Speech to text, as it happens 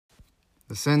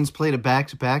The Sens played a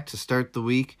back-to-back to start the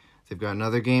week. They've got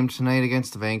another game tonight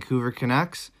against the Vancouver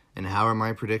Canucks. And how are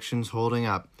my predictions holding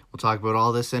up? We'll talk about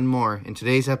all this and more in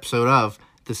today's episode of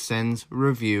the Sens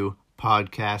Review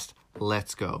Podcast.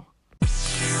 Let's go.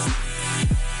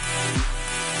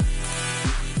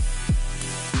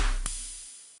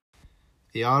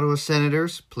 The Ottawa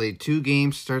Senators played 2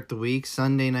 games to start the week,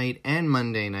 Sunday night and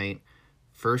Monday night.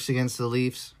 First against the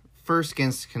Leafs, first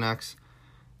against the Canucks.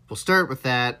 We'll start with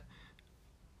that.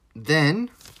 Then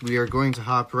we are going to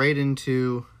hop right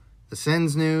into the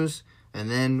Sens news, and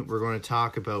then we're going to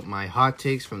talk about my hot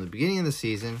takes from the beginning of the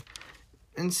season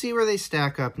and see where they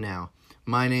stack up now.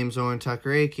 My name's Owen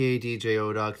Tucker, aka DJ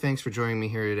O-Dog. Thanks for joining me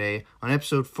here today on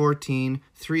episode 14,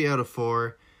 3 out of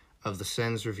 4 of the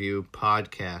Sens Review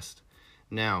Podcast.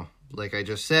 Now, like I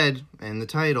just said in the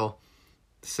title,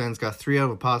 the Sens got 3 out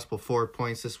of a possible 4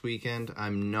 points this weekend.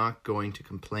 I'm not going to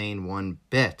complain one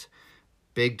bit.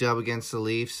 Big dub against the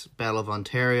Leafs, Battle of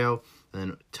Ontario, and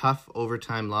then tough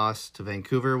overtime loss to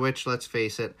Vancouver, which, let's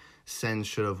face it, Sens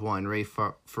should have won. Ray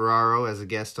Ferraro, as a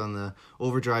guest on the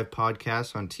Overdrive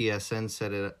podcast on TSN,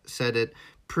 said it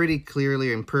pretty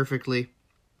clearly and perfectly.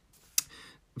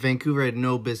 Vancouver had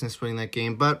no business winning that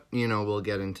game, but, we'll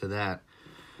get into that.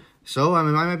 So, I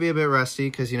might be a bit rusty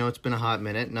because, it's been a hot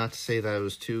minute. Not to say that it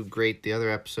was too great the other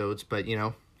episodes, but,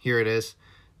 here it is.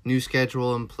 New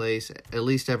schedule in place, at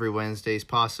least every Wednesdays,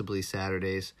 possibly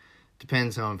Saturdays.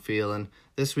 Depends how I'm feeling.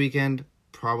 This weekend,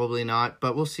 probably not,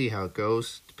 but we'll see how it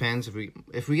goes. Depends.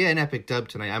 If we get an epic dub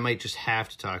tonight, I might just have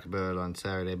to talk about it on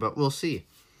Saturday, but we'll see.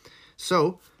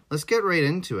 So, let's get right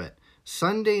into it.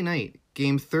 Sunday night,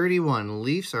 Game 31.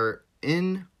 Leafs are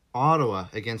in Ottawa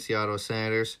against the Ottawa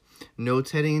Senators.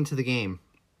 Notes heading into the game.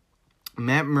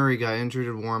 Matt Murray got injured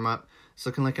in warm-up. It's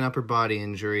looking like an upper body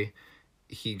injury.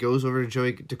 He goes over to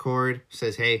Joey Decord,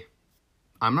 says, hey,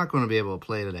 I'm not going to be able to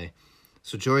play today.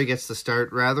 So Joey gets the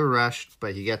start, rather rushed,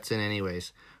 but he gets in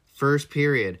anyways. First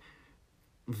period,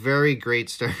 very great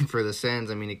start for the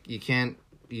Sens. I mean, you can't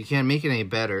make it any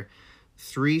better.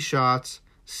 3 shots,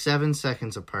 7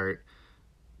 seconds apart.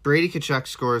 Brady Tkachuk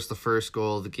scores the first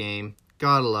goal of the game.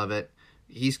 Gotta love it.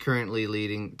 He's currently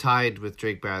leading, tied with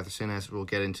Drake Batherson, as we'll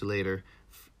get into later.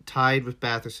 Tied with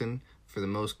Batherson for the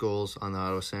most goals on the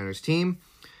Ottawa Senators team.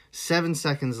 7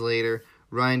 seconds later,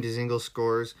 Ryan Dzingel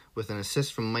scores with an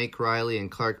assist from Mike Riley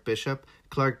and Clark Bishop.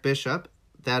 Clark Bishop,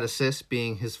 that assist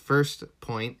being his first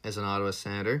point as an Ottawa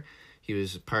Senator. He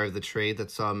was part of the trade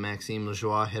that saw Maxime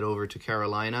Lajoie head over to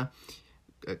Carolina.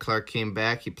 Clark came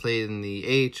back. He played in the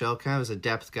AHL, kind of as a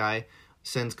depth guy.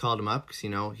 Sens called him up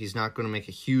because, he's not going to make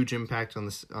a huge impact on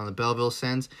the Belleville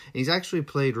Sens. And he's actually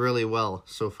played really well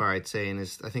so far, I'd say, in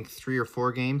his, 3 or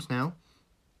 4 games now.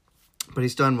 But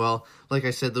he's done well. Like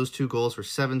I said, those 2 goals were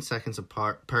 7 seconds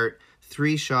apart.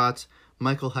 3 shots.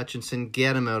 Michael Hutchinson,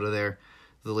 get him out of there.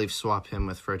 The Leafs swap him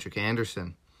with Frederik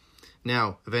Andersen.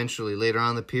 Now, eventually, later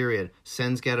on in the period,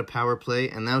 Sens get a power play,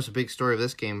 and that was a big story of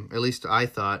this game, at least I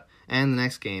thought, and the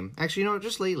next game. Actually,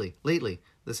 just lately,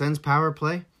 the Sens power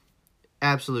play,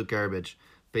 absolute garbage.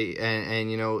 But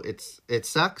it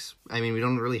sucks. I mean, we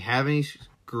don't really have any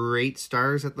great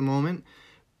stars at the moment.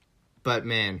 But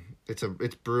man,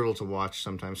 it's brutal to watch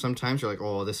sometimes. Sometimes you're like,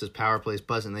 oh, this is power plays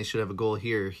buzzing. They should have a goal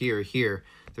here.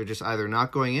 They're just either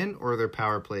not going in or their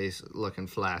power plays looking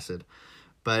flaccid.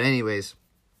 But anyways,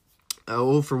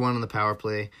 0 for 1 on the power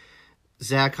play.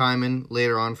 Zach Hyman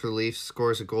later on for the Leafs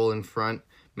scores a goal in front,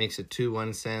 makes it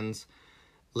 2-1 Sens.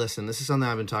 Listen, this is something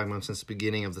I've been talking about since the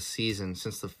beginning of the season,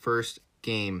 since the first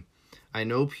game. I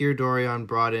know Pierre Dorion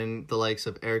brought in the likes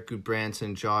of Eric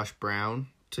Gudbranson, Josh Brown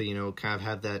to, kind of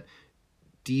have that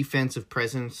defensive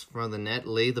presence from the net,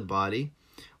 lay the body.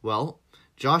 Well,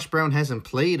 Josh Brown hasn't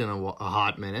played in a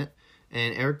hot minute,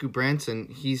 and Eric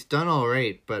Gudbranson, he's done all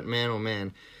right, but man, oh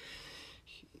man,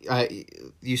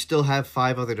 you still have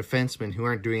 5 other defensemen who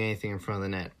aren't doing anything in front of the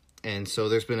net. And so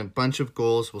there's been a bunch of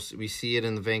goals. We see it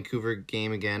in the Vancouver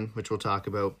game again, which we'll talk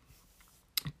about.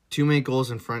 Too many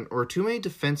goals in front, or too many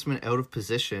defensemen out of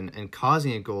position and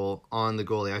causing a goal on the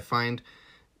goalie. I find,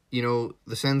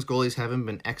 the Sens goalies haven't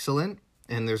been excellent,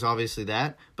 and there's obviously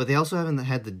that, but they also haven't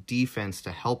had the defense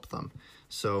to help them.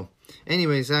 So,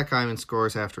 anyway, Zach Hyman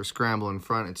scores after a scramble in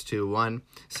front. It's 2-1.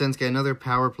 Sens get another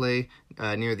power play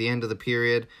near the end of the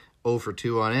period, 0 for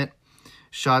 2 on it.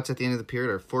 Shots at the end of the period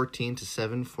are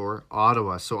 14-7 for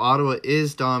Ottawa. So Ottawa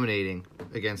is dominating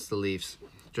against the Leafs.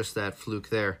 Just that fluke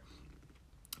there.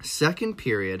 Second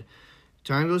period,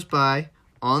 time goes by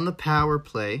on the power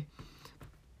play.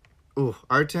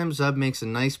 Artem Zub makes a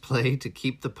nice play to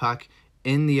keep the puck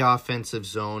in the offensive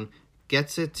zone.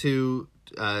 Gets it to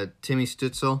Timmy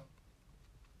Stützle.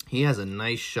 He has a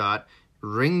nice shot.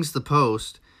 rings the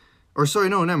post. Or sorry,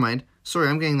 no, never mind. Sorry,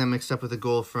 I'm getting them mixed up with a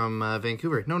goal from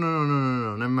Vancouver. No,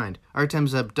 never mind. Artem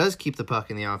Zub does keep the puck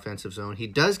in the offensive zone. He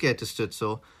does get to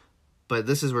Stützle, but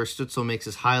this is where Stützle makes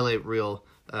his highlight reel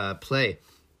play.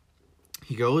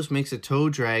 He goes, makes a toe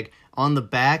drag on the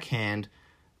backhand,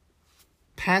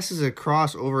 passes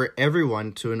across over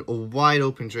everyone to a wide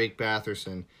open Drake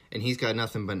Batherson, and he's got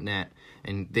nothing but net.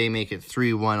 And they make it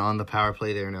 3-1 on the power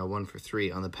play. They're now 1 for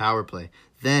 3 on the power play.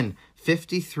 Then,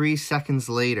 53 seconds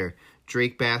later,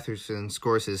 Drake Batherson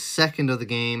scores his second of the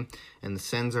game, and the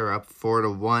Sens are up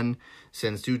 4-1.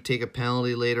 Sens do take a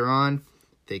penalty later on.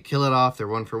 They kill it off. They're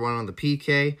 1 for 1 on the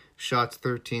PK. Shots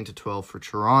 13-12 for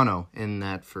Toronto in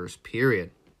that first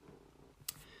period.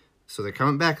 So they're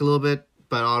coming back a little bit,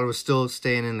 but Ottawa's still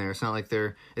staying in there. It's not like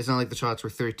the shots were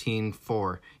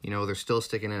 13-4. They're still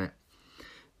sticking in it.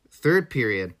 Third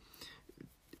period.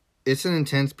 It's an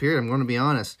intense period, I'm going to be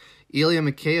honest. Ilya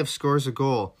Mikheyev scores a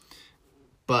goal,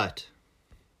 but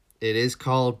it is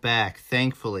called back,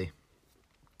 thankfully.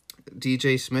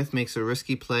 DJ Smith makes a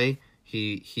risky play.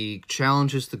 He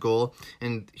challenges the goal,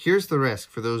 and here's the risk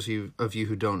for those of you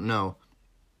who don't know.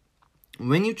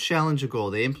 When you challenge a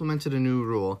goal, they implemented a new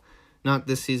rule. Not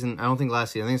this season, I don't think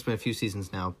last season, I think it's been a few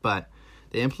seasons now, but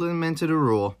they implemented a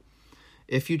rule.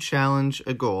 If you challenge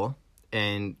a goal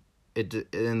and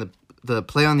the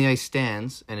play on the ice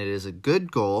stands and it is a good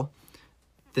goal,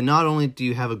 then not only do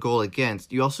you have a goal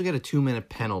against, you also get a 2-minute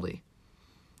penalty.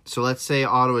 So let's say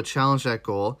Ottawa challenged that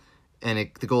goal and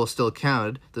the goal is still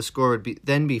counted, the score would be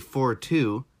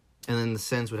 4-2, and then the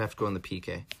Sens would have to go on the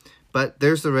PK. But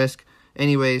there's the risk.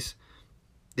 Anyways,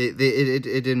 it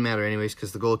didn't matter anyways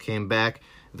because the goal came back.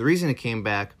 The reason it came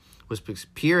back was because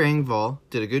Pierre Engvall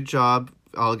did a good job.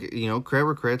 Credit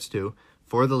where credit's due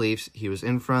for the Leafs. He was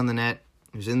in front of the net.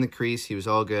 He was in the crease. He was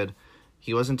all good.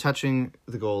 He wasn't touching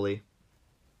the goalie.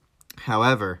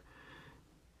 However,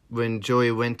 when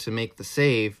Joey went to make the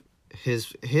save,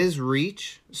 his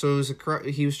reach, so it was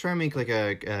he was trying to make like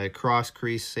a cross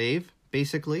crease save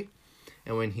basically,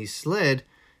 and when he slid,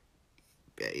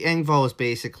 Engvall was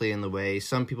basically in the way.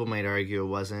 Some people might argue it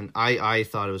wasn't. I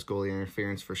thought it was goalie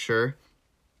interference for sure,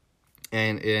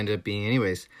 and it ended up being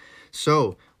anyways.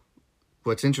 So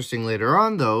what's interesting later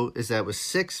on, though, is that with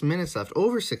 6 minutes left,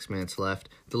 over 6 minutes left,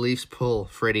 the Leafs pull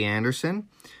Freddie Anderson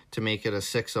to make it a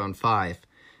 6-on-5.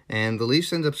 And the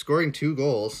Leafs end up scoring 2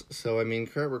 goals. So,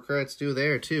 credit where credit's due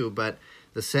there, too. But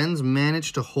the Sens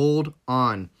managed to hold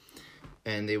on.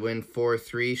 And they win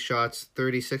 4-3, shots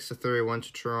 36-31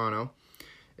 to Toronto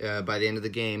by the end of the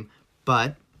game.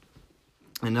 But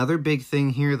another big thing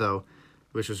here, though,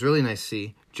 which was really nice to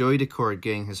see, Joey Daccord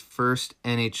getting his first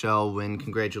NHL win.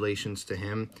 Congratulations to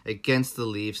him against the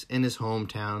Leafs in his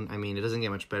hometown. It doesn't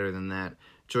get much better than that.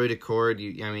 Joey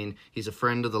Daccord, he's a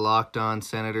friend of the Locked On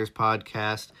Senators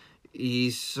podcast.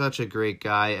 He's such a great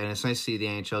guy, and it's nice to see the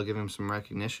NHL give him some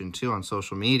recognition, too, on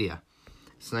social media.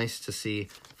 It's nice to see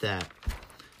that.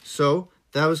 So,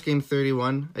 that was Game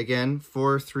 31. Again,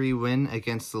 4-3 win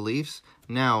against the Leafs.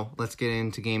 Now, let's get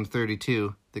into Game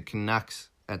 32, the Canucks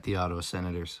at the Ottawa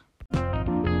Senators.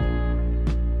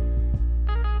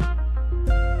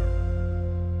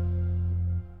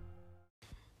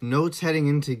 Notes heading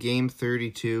into Game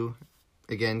 32.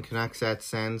 Again, Canucks at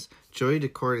Sens. Joey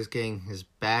Daccord is getting his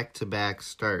back-to-back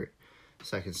start.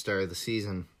 Second start of the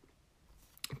season.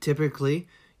 Typically,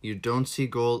 you don't see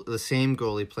the same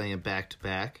goalie playing a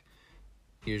back-to-back.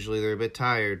 Usually they're a bit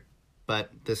tired,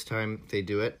 but this time they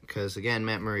do it because, again,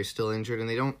 Matt Murray's still injured, and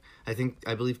they don't...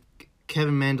 I believe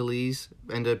Kevin Mandolese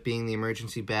ended up being the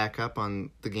emergency backup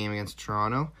on the game against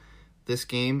Toronto. This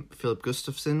game, Philip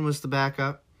Gustafsson was the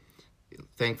backup.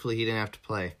 Thankfully, he didn't have to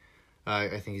play. I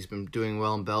think he's been doing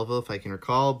well in Belleville, if I can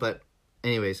recall. But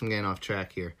anyways, I'm getting off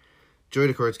track here.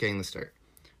 Joey Daccord's getting the start.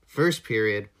 First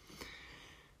period.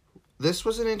 This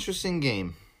was an interesting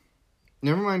game.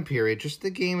 Never mind period. Just the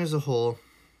game as a whole.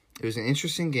 It was an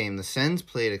interesting game. The Sens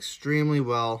played extremely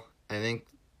well. I think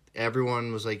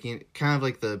everyone was like, kind of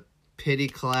like the pity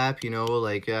clap,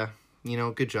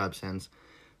 good job, Sens.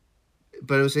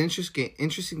 But it was an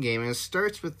interesting game, and it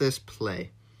starts with this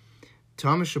play.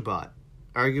 Thomas Chabot,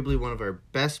 arguably one of our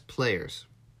best players,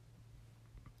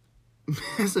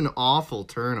 has an awful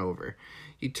turnover.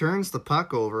 He turns the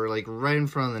puck over, right in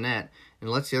front of the net, and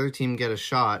lets the other team get a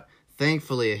shot.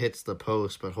 Thankfully, it hits the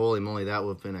post, but holy moly, that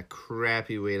would have been a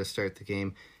crappy way to start the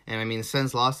game. And, the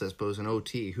Sens lost this, but it was an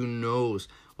OT. Who knows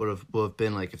what it would have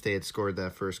been like if they had scored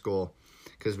that first goal.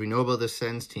 Because we know about the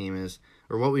Sens team is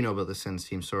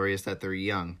that they're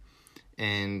young.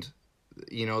 And,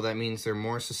 that means they're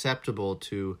more susceptible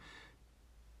to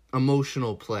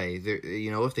emotional play.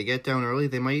 If they get down early,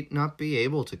 they might not be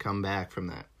able to come back from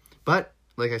that. But,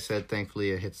 like I said,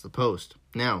 thankfully it hits the post.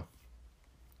 Now,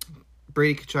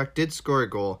 Brady Tkachuk did score a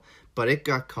goal, but it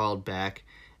got called back.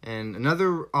 And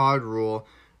another odd rule,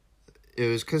 it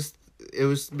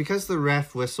was because the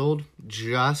ref whistled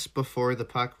just before the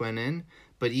puck went in.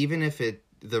 But even if the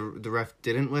ref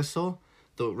didn't whistle,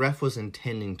 the ref was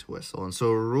intending to whistle. And so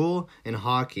a rule in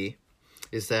hockey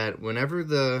is that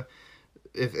whenever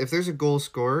if there's a goal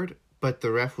scored, but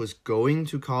the ref was going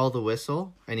to call the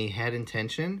whistle and he had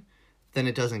intention, then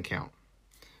it doesn't count.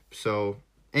 So,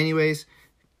 anyways,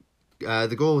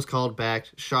 the goal was called back.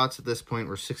 Shots at this point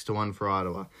were 6-1 for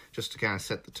Ottawa, just to kind of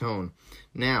set the tone.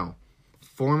 Now,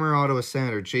 former Ottawa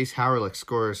Senator Jace Howerlick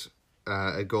scores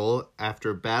a goal after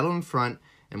a battle in front,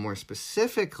 and more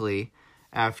specifically,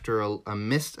 after a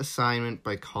missed assignment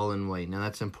by Colin White. Now,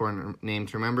 that's an important name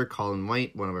to remember. Colin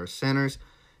White, one of our centers.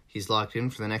 He's locked in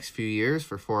for the next few years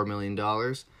for $4 million.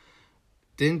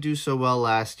 Didn't do so well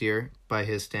last year by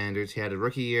his standards. He had a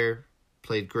rookie year,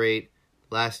 played great.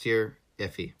 Last year,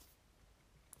 iffy.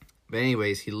 But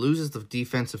anyways, he loses the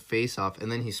defensive face-off,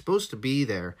 and then he's supposed to be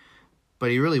there,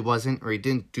 but he really wasn't, or he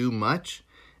didn't do much.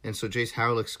 And so Jace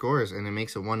Howerlick scores, and it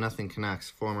makes it 1-0 Canucks,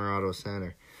 former Ottawa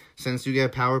Senator. Sens do get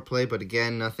a power play, but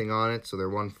again, nothing on it, so they're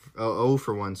 0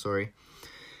 for 1, sorry.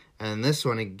 And this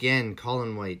one, again,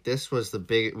 Colin White. This was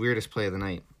the weirdest play of the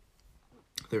night.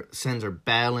 The Sens are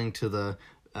battling to the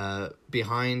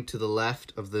behind to the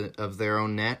left of their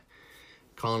own net.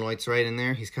 Colin White's right in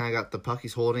there. He's kind of got the puck.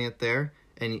 He's holding it there.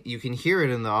 And you can hear it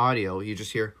in the audio. You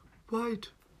just hear, White,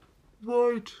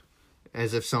 White,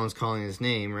 as if someone's calling his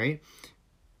name, right?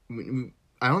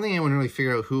 I don't think anyone really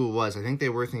figured out who it was. I think they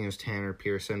were thinking it was Tanner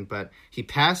Pearson, but he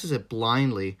passes it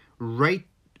blindly right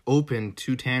open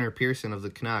to Tanner Pearson of the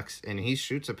Canucks, and he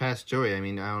shoots it past Joey. I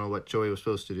mean, I don't know what Joey was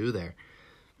supposed to do there.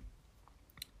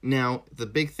 Now, the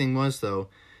big thing was, though,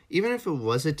 even if it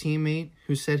was a teammate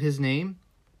who said his name,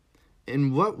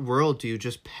 in what world do you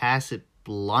just pass it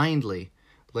blindly?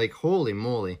 Like, holy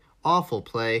moly, awful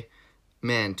play.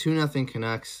 Man, 2-0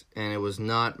 Canucks, and it was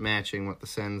not matching what the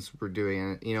Sens were doing.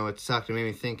 And, it sucked. It made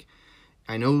me think,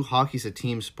 I know hockey's a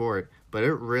team sport, but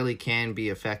it really can be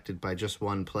affected by just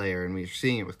one player, and we're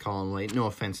seeing it with Colin White. No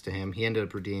offense to him. He ended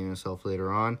up redeeming himself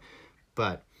later on.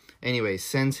 But anyway,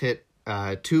 Sens hit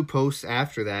 2 posts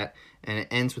after that, and it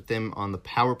ends with them on the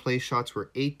power play. Shots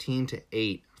were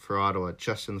 18-8 for Ottawa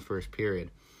just in the first period.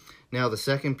 Now, the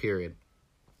second period.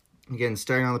 Again,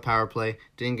 starting on the power play,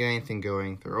 didn't get anything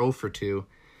going. They're 0 for 2.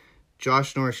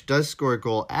 Josh Norris does score a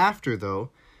goal after, though.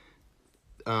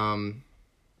 I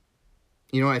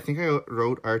think I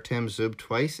wrote Artem Zub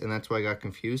twice, and that's why I got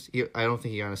confused. I don't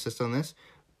think he got an assist on this.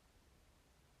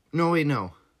 No, wait,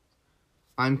 no.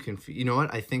 I'm confused. You know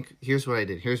what? Here's what I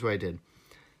did.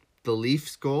 The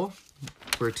Leafs goal,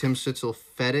 where Tim Stützle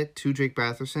fed it to Drake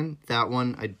Batherson, that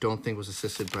one I don't think was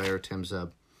assisted by Artem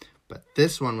Zub. But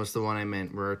this one was the one I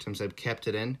meant, where Artem Zub kept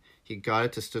it in. He got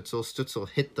it to Stützle. Stützle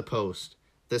hit the post.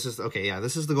 This is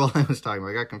the goal I was talking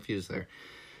about. I got confused there.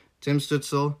 Tim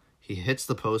Stützle, he hits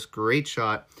the post. Great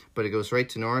shot, but it goes right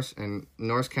to Norris, and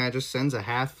Norris kind of just sends a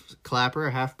half clapper,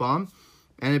 a half bomb,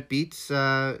 and it beats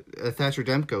Thatcher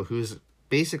Demko, who's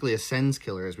basically a Sens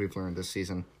killer, as we've learned this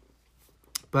season.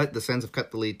 But the Sens have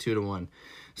cut the lead 2-1.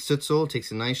 Stützle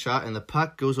takes a nice shot, and the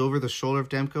puck goes over the shoulder of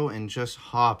Demko and just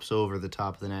hops over the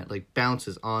top of the net, like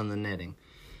bounces on the netting.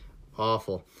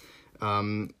 Awful.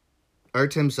 Artem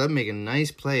Zub making a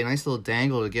nice play, a nice little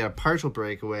dangle to get a partial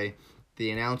breakaway. The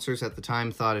announcers at the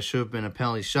time thought it should have been a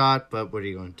penalty shot, but what are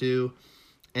you going to do?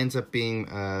 Ends up being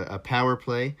a power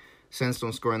play. Sens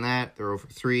don't score on that. They're 0 for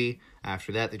 3.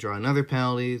 After that, they draw another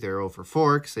penalty. They're 0 for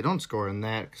 4 because they don't score on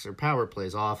that because their power play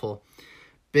is awful.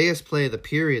 Biggest play of the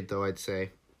period, though, I'd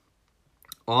say.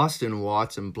 Austin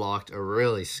Watson blocked a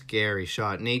really scary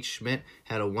shot. Nate Schmidt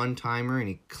had a one-timer, and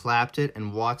he clapped it,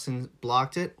 and Watson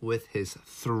blocked it with his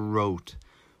throat.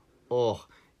 Oh,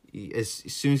 as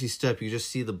soon as he stood up, you just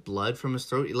see the blood from his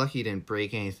throat. Lucky he didn't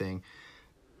break anything.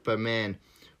 But, man,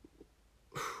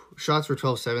 shots were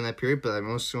 12-7 that period, but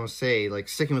I'm just going to say,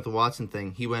 sticking with the Watson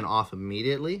thing, he went off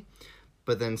immediately.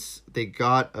 But then they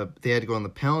had to go on the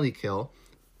penalty kill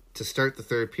to start the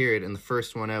third period, and the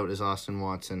first one out is Austin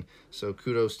Watson. So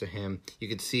kudos to him. You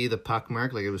could see the puck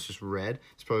mark, it was just red.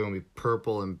 It's probably going to be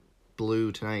purple and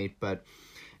blue tonight, but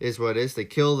it is what it is. They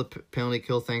kill the penalty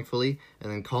kill, thankfully, and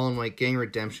then Colin White getting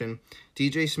redemption.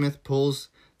 DJ Smith pulls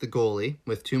the goalie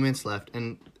with 2 minutes left,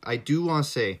 and I do want to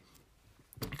say,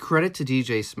 credit to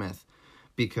DJ Smith,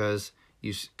 because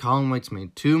Colin White's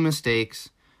made 2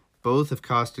 mistakes. Both have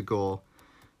cost a goal,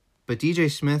 but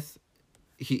DJ Smith,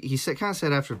 he kind of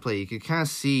said after the play, you could kind of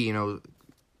see, you know,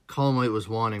 Colin White was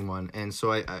wanting one. And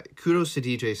so I kudos to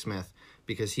DJ Smith,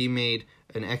 because he made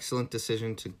an excellent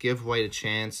decision to give White a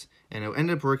chance, and it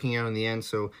ended up working out in the end.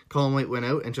 So Colin White went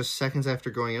out, and just seconds after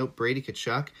going out, Brady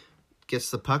Tkachuk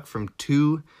gets the puck from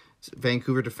 2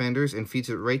 Vancouver defenders and feeds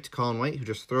it right to Colin White, who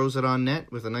just throws it on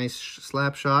net with a nice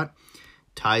slap shot,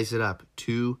 ties it up,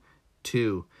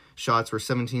 2-2. Shots were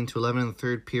 17-11 in the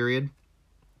third period.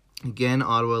 Again,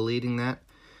 Ottawa leading that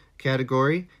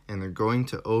category, and they're going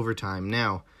to overtime.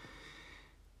 Now,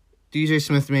 DJ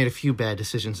Smith made a few bad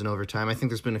decisions in overtime. I think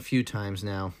there's been a few times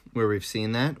now where we've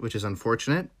seen that, which is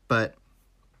unfortunate, but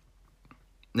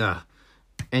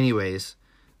anyways,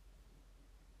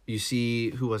 you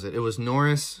see, who was it? It was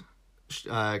Norris,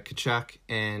 Tkachuk,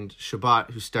 and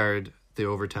Shabbat who started the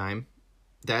overtime.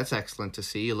 That's excellent to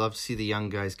see. You love to see the young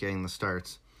guys getting the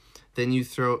starts. Then he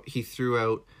threw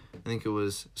out, I think it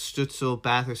was Stützle,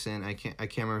 Batherson. I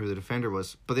can't remember who the defender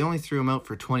was, but they only threw him out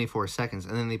for 24 seconds,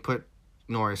 and then they put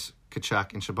Norris,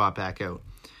 Tkachuk, and Shabbat back out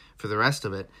for the rest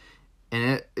of it.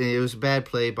 And it was a bad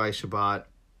play by Shabbat.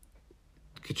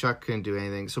 Tkachuk couldn't do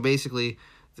anything. So basically,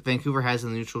 Vancouver has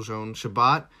in the neutral zone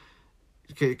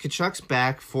Tkachuk's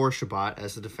back for Shabbat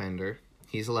as the defender.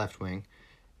 He's a left wing.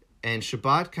 And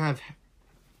Shabbat kind of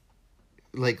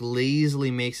lazily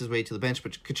makes his way to the bench,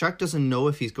 but Tkachuk doesn't know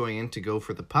if he's going in to go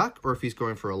for the puck or if he's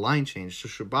going for a line change. So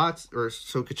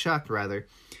Tkachuk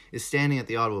is standing at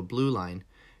the Ottawa blue line.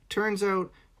 Turns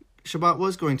out Shabbat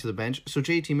was going to the bench, so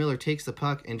JT Miller takes the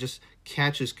puck and just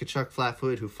catches Tkachuk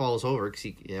flat-footed, who falls over,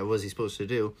 because what was he supposed to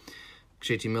do?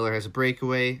 JT Miller has a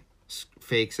breakaway,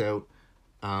 fakes out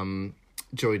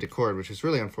Joey Decord, which is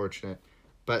really unfortunate.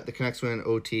 But the Canucks win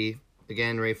OT.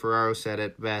 Again, Ray Ferraro said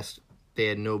it best. They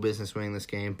had no business winning this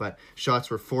game, but shots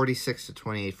were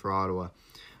 46-28 for Ottawa.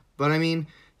 But,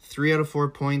 3 out of 4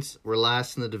 points. We're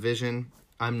last in the division.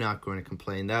 I'm not going to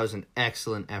complain. That was an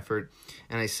excellent effort.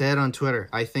 And I said on Twitter,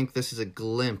 I think this is a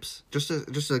glimpse, just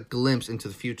a glimpse into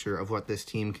the future of what this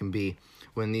team can be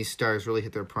when these stars really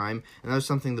hit their prime. And that was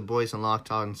something the boys on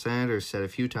Locked On Senators said a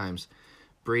few times.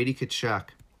 Brady Tkachuk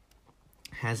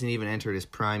hasn't even entered his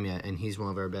prime yet, and he's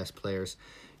one of our best players.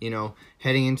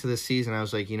 Heading into this season, I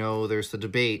was like, there's the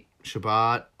debate,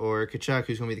 Shabbat or Tkachuk,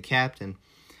 who's going to be the captain.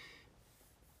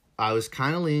 I was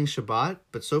kind of leaning Shabbat,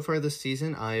 but so far this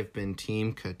season, I've been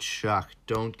Team Tkachuk.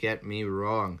 Don't get me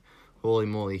wrong. Holy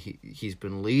moly, he's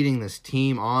been leading this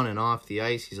team on and off the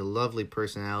ice. He's a lovely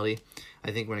personality.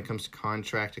 I think when it comes to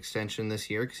contract extension this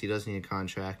year, because he does need a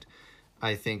contract,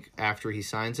 I think after he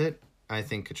signs it, I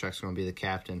think Tkachuk's going to be the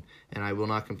captain, and I will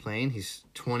not complain. He's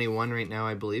 21 right now,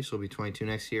 I believe, so he'll be 22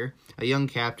 next year. A young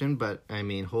captain, but,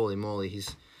 holy moly, I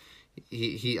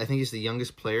think he's the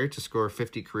youngest player to score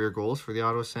 50 career goals for the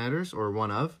Ottawa Senators, or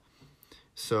one of.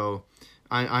 So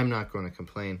I'm not going to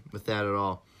complain with that at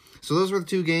all. So those were the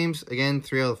 2 games. Again,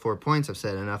 3 out of 4 points. I've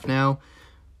said enough now.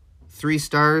 3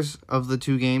 stars of the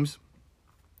 2 games.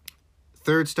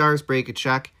 Third star is Brady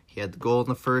Tkachuk. He had the goal in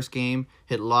the first game,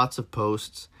 hit lots of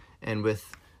posts, and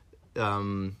with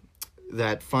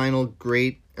that final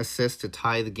great assist to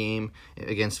tie the game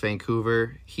against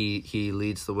Vancouver, he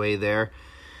leads the way there.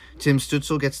 Tim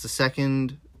Stützle gets the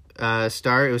second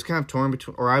star. It was kind of torn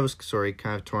between,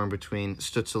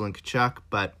 Stützle and Tkachuk,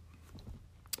 but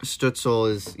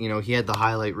Stützle is, he had the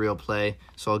highlight reel play,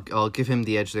 so I'll give him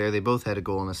the edge there. They both had a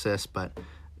goal and assist, but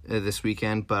this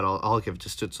weekend, but I'll give it to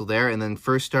Stützle there. And then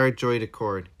first star, Joey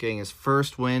Decord, getting his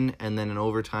first win and then an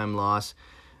overtime loss.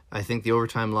 I think the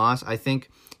overtime loss,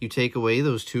 you take away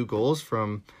those 2 goals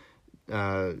from,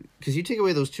 because you take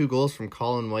away those 2 goals from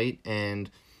Colin White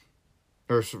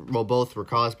both were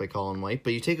caused by Colin White,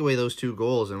 but you take away those 2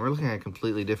 goals, and we're looking at a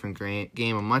completely different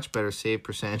game, a much better save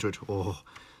percentage, which,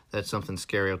 that's something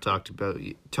scary I'll talk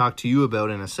to you about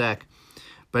in a sec.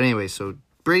 But anyway, so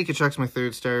Brady Tkachuk's my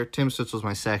third star, Tim Stützle's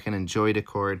my second, and Joey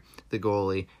Decord, the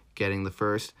goalie, getting the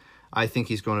first. I think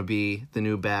he's going to be the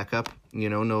new backup.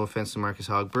 No offense to Marcus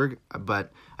Hogberg,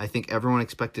 but I think everyone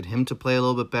expected him to play a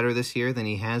little bit better this year than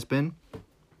he has been.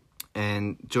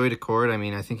 And Joey Decord,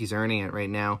 I think he's earning it right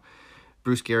now.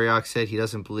 Bruce Garriock said he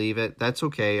doesn't believe it. That's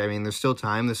okay. There's still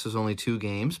time. This is only 2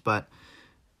 games, but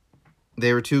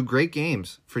they were 2 great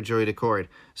games for Joey Decord.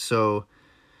 So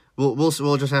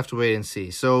we'll just have to wait and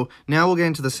see. So now we'll get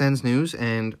into the Sens news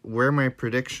and where my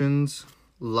predictions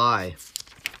lie.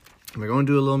 We're going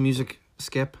to do a little music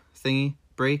skip thingy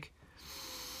break.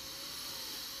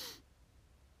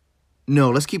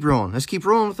 No, let's keep rolling. Let's keep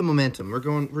rolling with the momentum. We're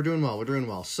doing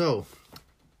well. So,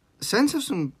 Sens have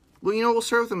some. Well, we'll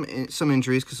start with some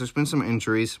injuries because there's been some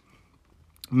injuries.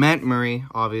 Matt Murray,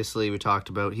 obviously, we talked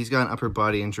about. He's got an upper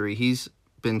body injury. He's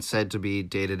been said to be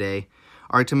day-to-day.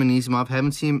 Artem Anisimov,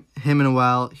 haven't seen him in a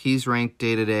while. He's ranked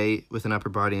day-to-day with an upper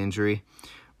body injury.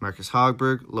 Marcus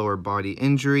Hogberg, lower body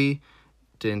injury.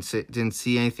 Didn't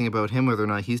see anything about him, whether or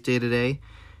not he's day-to-day.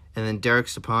 And then Derek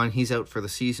Stepan, he's out for the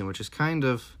season, which is kind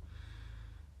of...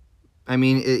 I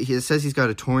mean, it says he's got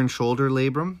a torn shoulder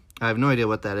labrum. I have no idea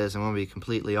what that is. I want to be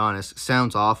completely honest.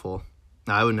 Sounds awful.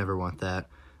 I would never want that.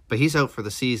 But he's out for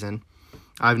the season.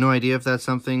 I have no idea if that's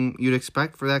something you'd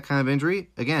expect for that kind of injury.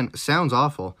 Again, sounds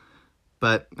awful.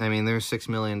 But, I mean, there's $6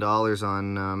 million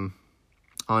on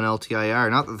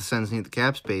LTIR. Not that the Sens need the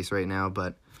cap space right now,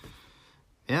 but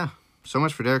yeah. So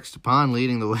much for Derek Stepan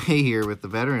leading the way here with the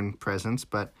veteran presence,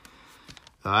 but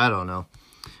I don't know.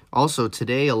 Also,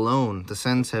 today alone, the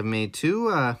Sens have made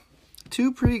two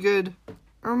pretty good,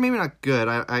 or maybe not good,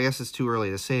 I guess it's too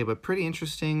early to say, but pretty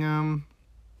interesting, I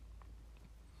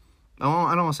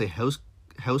don't want to say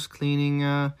house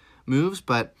cleaning moves,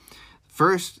 but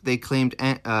first they claimed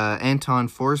Anton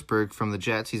Forsberg from the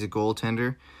Jets. He's a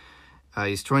goaltender.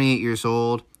 He's 28 years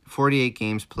old, 48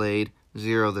 games played,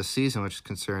 0 this season, which is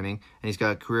concerning, and he's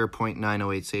got a career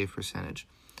 .908 save percentage.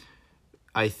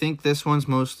 I think this one's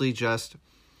mostly just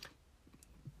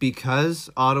because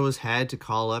Ottawa's had to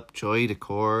call up Joey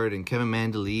Decord and Kevin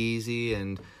Mandolese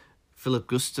and Philip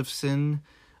Gustafsson.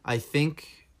 I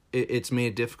think it's made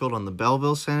it difficult on the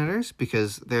Belleville Senators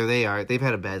because there they are. They've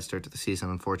had a bad start to the season,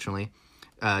 unfortunately.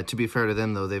 To be fair to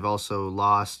them, though, they've also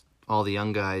lost all the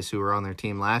young guys who were on their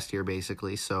team last year,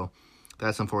 basically, so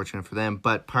that's unfortunate for them.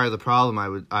 But part of the problem,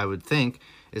 I would think,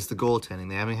 is the goaltending.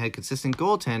 They haven't had consistent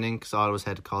goaltending because Ottawa's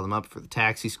had to call them up for the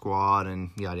taxi squad and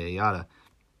yada, yada.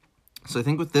 So I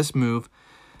think with this move,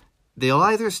 they'll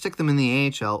either stick them in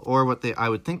the AHL or what I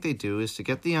would think they do is to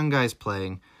get the young guys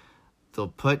playing. They'll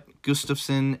put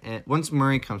Gustafsson, once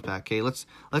Murray comes back, okay, let's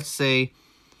say,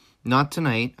 not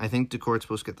tonight. I think Decord's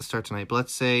supposed to get the start tonight, but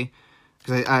let's say,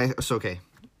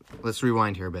 let's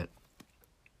rewind here a bit.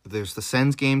 There's the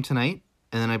Sens game tonight,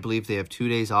 and then I believe they have 2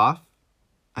 days off,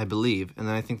 and then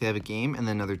I think they have a game, and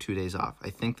then another 2 days off. I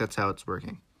think that's how it's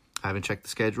working. I haven't checked the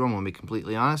schedule, I'm going to be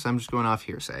completely honest, I'm just going off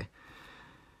hearsay.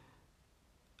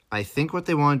 I think what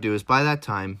they want to do is by that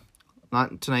time,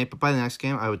 not tonight, but by the next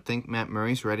game, I would think Matt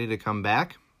Murray's ready to come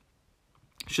back.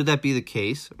 Should that be the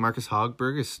case, Marcus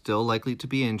Hogberg is still likely to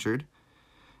be injured,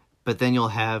 but then you'll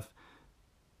have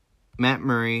Matt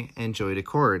Murray and Joey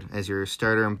Decord as your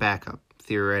starter and backup,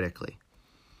 theoretically.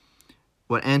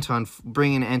 What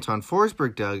bringing Anton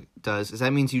Forsberg does is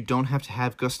that means you don't have to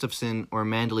have Gustafsson or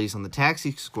Mandolese on the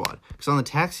taxi squad. Because on the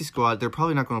taxi squad, they're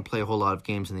probably not going to play a whole lot of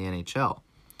games in the NHL.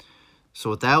 So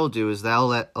what that will do is that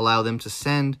will allow them to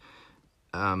send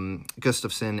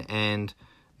Gustafsson and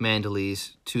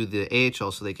Mandolese to the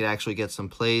AHL so they could actually get some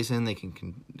plays in. They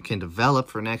can develop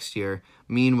for next year.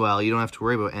 Meanwhile, you don't have to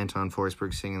worry about Anton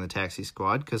Forsberg sitting in the taxi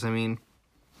squad because, I mean,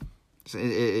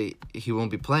 he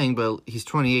won't be playing, but he's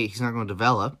 28. He's not going to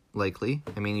develop, likely.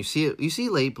 I mean, you see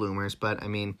late bloomers, but, I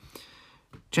mean,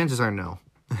 chances are no.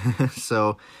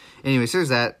 So, anyways, there's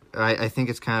that. I think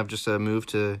it's kind of just a move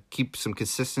to keep some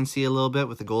consistency a little bit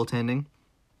with the goaltending,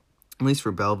 at least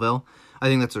for Belleville. I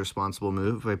think that's a responsible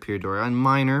move by Pierre Dorion.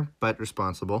 Minor, but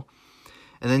responsible.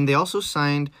 And then they also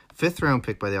signed 5th-round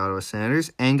pick by the Ottawa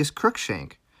Senators, Angus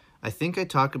Crookshank. I think I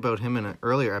talked about him in an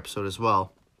earlier episode as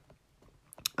well.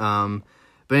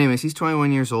 But anyways, he's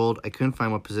 21 years old. I couldn't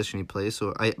find what position he plays.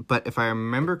 But if I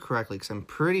remember correctly, because I'm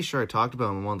pretty sure I talked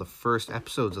about him in one of the first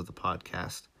episodes of the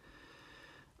podcast,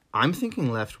 I'm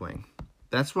thinking left wing.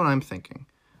 That's what I'm thinking.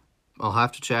 I'll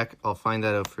have to check. I'll find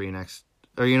that out for you next.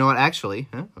 Or you know what? Actually,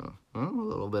 a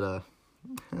little bit of.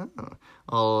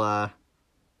 I'll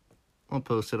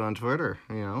post it on Twitter,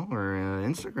 or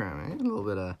Instagram. A little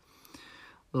bit of.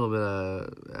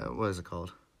 What is it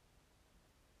called?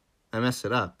 I messed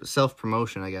it up.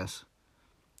 Self-promotion, I guess.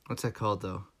 What's that called,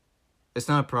 though? It's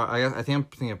not a I think I'm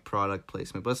thinking of product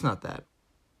placement, but it's not that.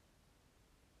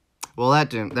 Well, I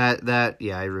ruined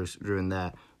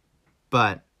that.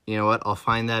 But, you know what? I'll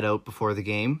find that out before the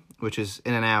game, which is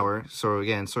in an hour. So,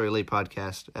 again, sorry, late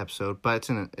podcast episode, but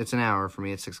it's an hour for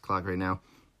me. It's 6 o'clock right now.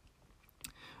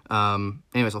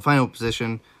 Anyways, I'll find out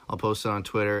position. I'll post it on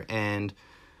Twitter, and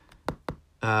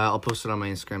I'll post it on my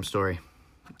Instagram story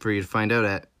for you to find out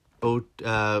at. I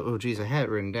had it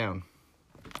written down.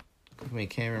 I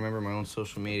can't remember my own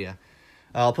social media.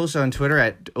 I'll post it on Twitter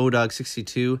at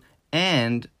odog62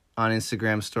 and on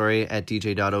Instagram story at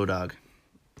dj.odog.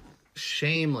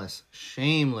 Shameless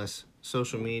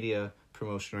social media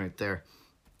promotion right there.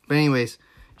 But anyways,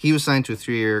 he was signed to a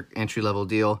 3-year entry-level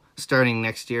deal. Starting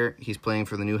next year, he's playing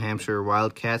for the New Hampshire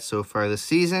Wildcats so far this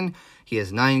season. He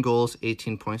has 9 goals,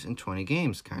 18 points in 20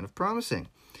 games. Kind of promising.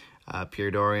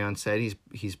 Pierre Dorion said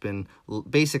he's been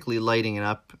basically lighting it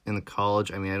up in the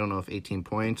college. I mean, I don't know if 18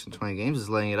 points in 20 games is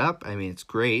lighting it up. I mean, it's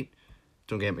great.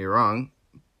 Don't get me wrong.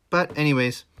 But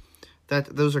anyways,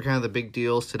 those are kind of the big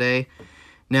deals today.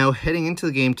 Now, heading into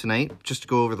the game tonight, just to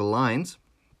go over the lines,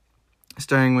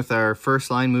 starting with our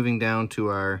first line, moving down to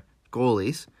our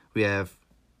goalies, we have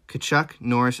Tkachuk,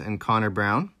 Norris, and Connor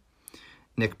Brown.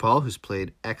 Nick Paul, who's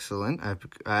played excellent.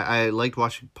 I liked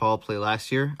watching Paul play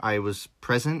last year. I was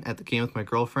present at the game with my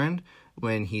girlfriend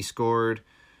when he scored,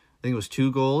 I think it was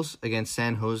 2 goals against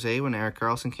San Jose when Erik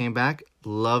Karlsson came back.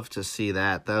 Love to see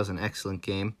that. That was an excellent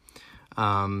game.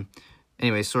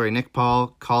 Nick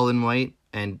Paul, Colin White,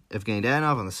 and Evgeny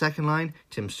Dadonov on the second line.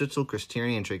 Tim Stützle, Chris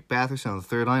Tierney, and Drake Batherson on the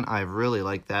third line. I really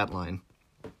like that line.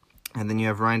 And then you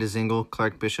have Ryan Dzingel,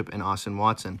 Clark Bishop, and Austin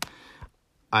Watson.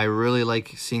 I really like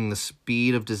seeing the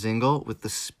speed of Dzingel with the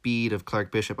speed of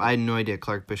Clark Bishop. I had no idea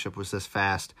Clark Bishop was this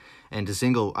fast. And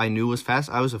Dzingel, I knew was fast.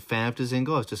 I was a fan of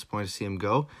Dzingel. I was disappointed to see him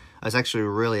go. I was actually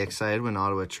really excited when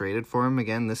Ottawa traded for him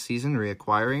again this season,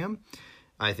 reacquiring him.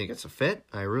 I think it's a fit.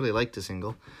 I really like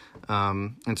Dzingel.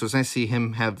 And so it's nice to see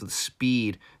him have the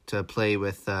speed to play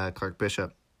with Clark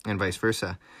Bishop and vice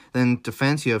versa. Then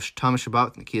defense, you have Thomas Chabot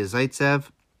with Nikita Zaitsev.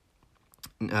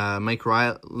 Mike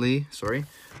Riley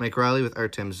with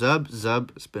Artem Zub.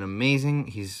 Zub has been amazing.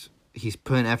 He's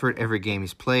put in effort every game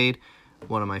he's played.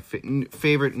 One of my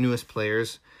favorite newest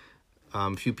players.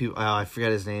 Few people, I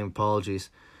forget his name. Apologies,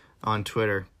 on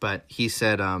Twitter, but he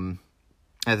said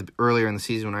earlier in the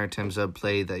season when Artem Zub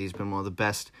played that he's been one of the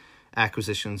best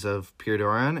acquisitions of Pierre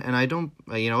Dorion, and I don't.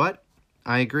 You know what?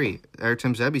 I agree.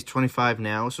 Artem Zub, he's 25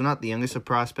 now, so not the youngest of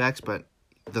prospects, but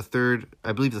the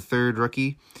third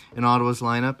rookie in Ottawa's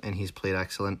lineup, and he's played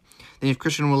excellent. Then you have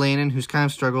Christian Wolanin, who's kind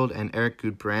of struggled, and Eric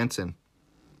Gudbranson.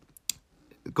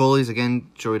 Goalies, again,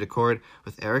 Joey Decord,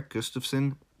 with Eric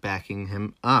Gustafsson backing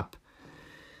him up.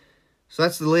 So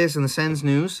that's the latest in the Sens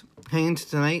news. Heading into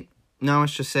tonight, not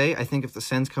much to say. I think if the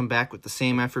Sens come back with the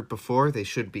same effort before, they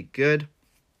should be good.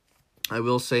 I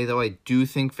will say, though, I do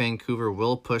think Vancouver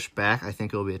will push back. I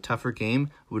think it will be a tougher game.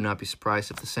 Would not be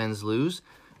surprised if the Sens lose.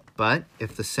 But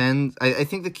if the Sens... I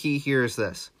think the key here is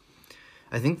this.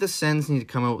 I think the Sens need to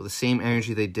come out with the same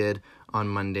energy they did on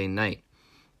Monday night.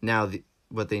 Now,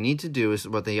 what they need to do is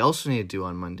what they also need to do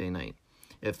on Monday night.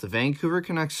 If the Vancouver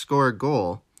Canucks score a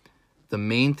goal, the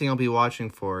main thing I'll be watching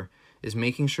for is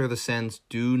making sure the Sens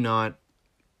do not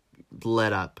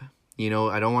let up.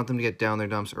 I don't want them to get down their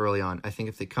dumps early on. I think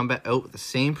if they come back out with the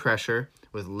same pressure,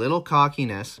 with little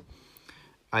cockiness,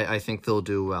 I think they'll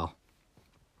do well.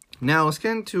 Now, let's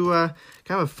get into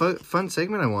kind of a fun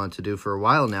segment I wanted to do for a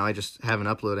while now. I just haven't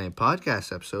uploaded any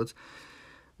podcast episodes.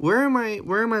 Where am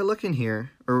I looking here,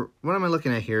 or what am I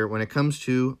looking at here when it comes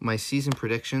to my season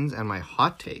predictions and my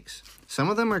hot takes? Some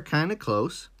of them are kind of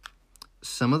close.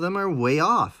 Some of them are way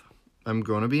off. I'm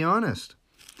going to be honest.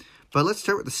 But let's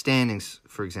start with the standings,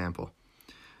 for example.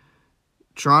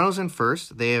 Toronto's in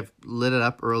first. They have lit it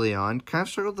up early on. Kind of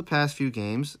struggled the past few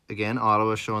games. Again,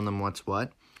 Ottawa showing them what's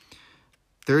what.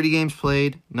 30 games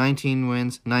played, 19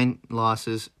 wins, 9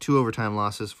 losses, 2 overtime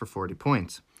losses for 40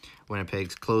 points.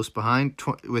 Winnipeg's close behind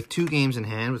with 2 games in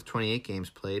hand with 28 games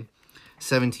played.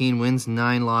 17 wins,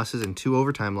 9 losses, and 2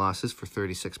 overtime losses for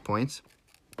 36 points.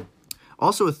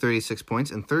 Also with 36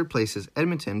 points, in third place is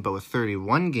Edmonton, but with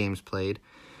 31 games played.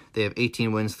 They have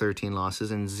 18 wins, 13 losses,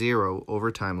 and 0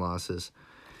 overtime losses.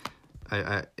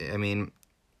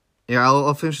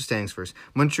 I'll finish the standings first.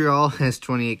 Montreal has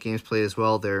 28 games played as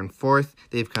well. They're in fourth.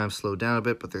 They've kind of slowed down a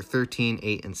bit, but they're 13,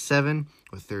 8, and 7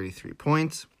 with 33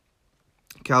 points.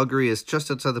 Calgary is just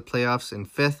outside the playoffs in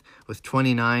fifth with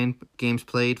 29 games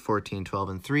played, 14, 12,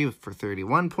 and 3 for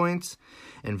 31 points.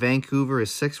 And Vancouver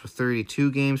is sixth with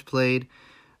 32 games played,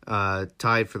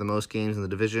 tied for the most games in the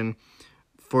division,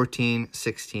 14,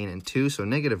 16, and 2, so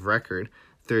negative record.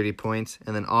 30 points,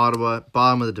 and then Ottawa,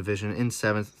 bottom of the division, in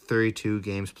 7th, 32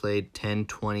 games played, 10,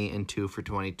 20, and 2 for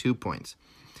 22 points.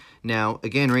 Now,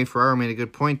 again, Ray Ferraro made a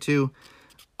good point, too.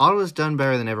 Ottawa's done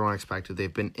better than everyone expected.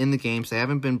 They've been in the games.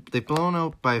 They've blown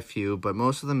out by a few, but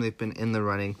most of them they've been in the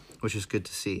running, which is good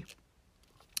to see.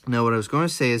 Now, what I was going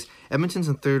to say is, Edmonton's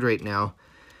in third right now.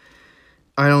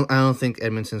 I don't think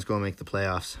Edmonton's going to make the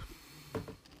playoffs.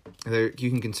 You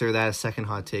can consider that a second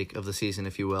hot take of the season,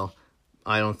 if you will.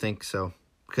 I don't think so.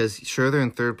 Because, sure, they're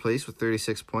in third place with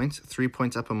 36 points, 3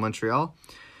 points up on Montreal.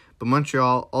 But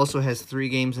Montreal also has 3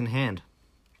 games in hand.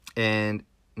 And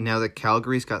now that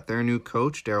Calgary's got their new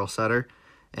coach, Daryl Sutter,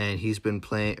 and they've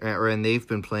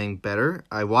been playing better.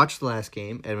 I watched the last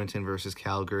game, Edmonton versus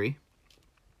Calgary.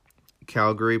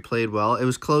 Calgary played well. It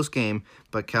was a close game,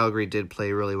 but Calgary did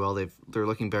play really well. They're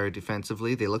looking better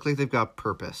defensively. They look like they've got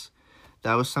purpose.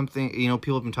 That was something,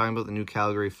 people have been talking about the new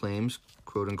Calgary Flames,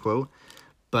 quote unquote,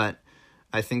 but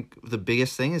I think the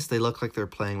biggest thing is they look like they're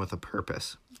playing with a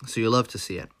purpose. So you love to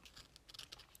see it.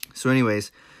 So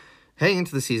anyways, heading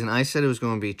into the season, I said it was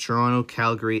going to be Toronto,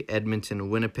 Calgary, Edmonton,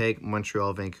 Winnipeg,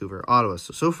 Montreal, Vancouver, Ottawa.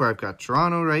 So far I've got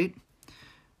Toronto right.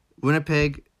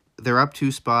 Winnipeg, they're up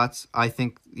 2 spots. I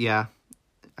think, yeah.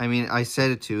 I mean, I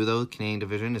said it too, though. Canadian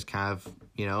division is kind of,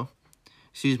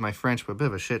 excuse my French, but a bit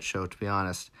of a shit show, to be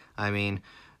honest. I mean,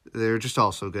 they're just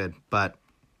all so good. But,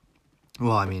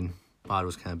 well, I mean,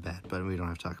 Ottawa's kind of bad, but we don't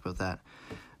have to talk about that.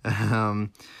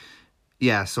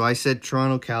 Yeah, so I said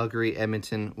Toronto, Calgary,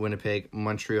 Edmonton, Winnipeg,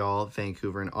 Montreal,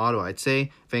 Vancouver, and Ottawa. I'd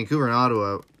say Vancouver and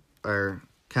Ottawa are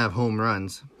kind of home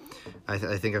runs. I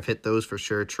think I've hit those for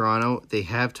sure. Toronto, they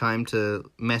have time to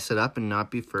mess it up and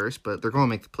not be first, but they're going to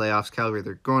make the playoffs. Calgary,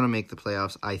 they're going to make the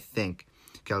playoffs, I think.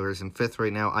 Calgary's in 5th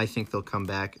right now. I think they'll come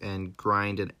back and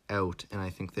grind it out, and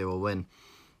I think they will win.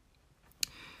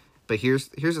 But here's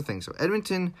the thing. So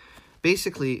Edmonton,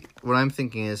 basically, what I'm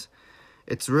thinking is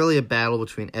it's really a battle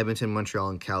between Edmonton, Montreal,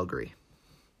 and Calgary.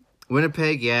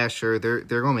 Winnipeg, yeah, sure, they're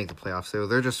going to make the playoffs.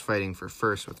 They're just fighting for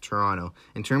first with Toronto.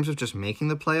 In terms of just making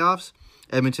the playoffs,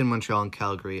 Edmonton, Montreal, and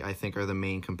Calgary, I think, are the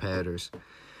main competitors.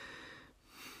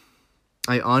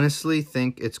 I honestly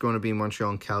think it's going to be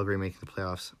Montreal and Calgary making the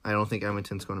playoffs. I don't think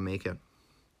Edmonton's going to make it.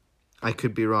 I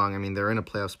could be wrong. I mean, they're in a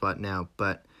playoff spot now,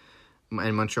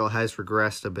 and Montreal has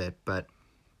regressed a bit, but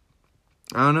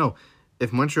I don't know.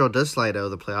 If Montreal does slide out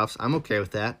of the playoffs, I'm okay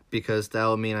with that, because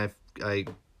that'll mean I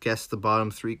guessed the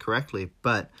bottom 3 correctly.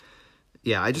 But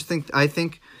yeah, I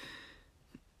think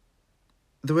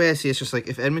the way I see it's just like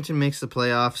if Edmonton makes the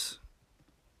playoffs,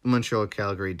 Montreal or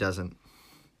Calgary doesn't.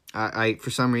 I for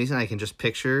some reason I can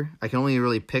only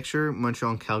really picture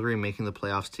Montreal and Calgary making the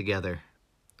playoffs together.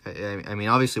 I mean,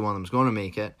 obviously one of them's going to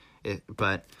make it,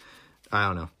 but I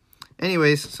don't know.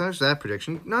 Anyways, so there's that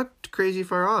prediction. Not crazy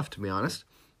far off, to be honest.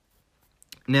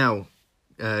 Now,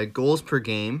 goals per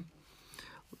game.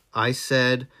 I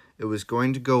said it was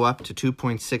going to go up to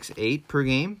 2.68 per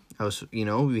game.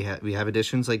 We have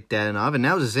additions like Dadonov, and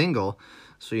now Zingle.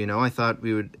 So, I thought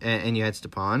we would, and you had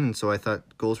Stepan, and so I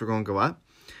thought goals were going to go up.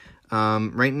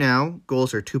 Right now,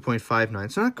 goals are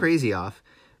 2.59, so not crazy off,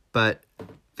 but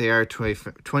they are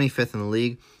 25th in the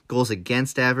league. Goals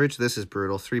against average, this is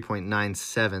brutal,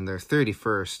 3.97. They're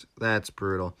 31st. That's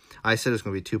brutal. I said it was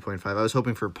going to be 2.5. I was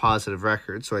hoping for a positive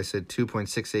record, so I said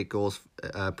 2.68 goals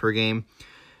per game,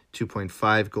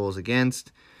 2.5 goals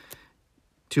against.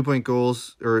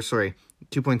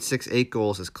 2.68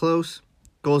 goals is close.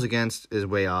 Goals against is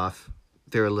way off.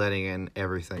 They're letting in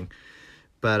everything.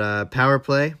 But power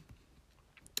play,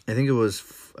 I think it was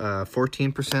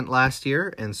 14% last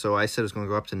year, and so I said it was going to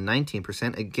go up to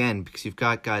 19%, again, because you've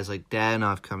got guys like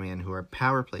Dadonov coming in who are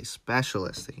power play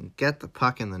specialists. They can get the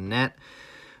puck in the net.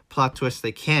 Plot twist,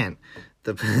 they can't.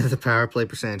 The power play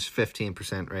percentage is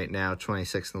 15% right now,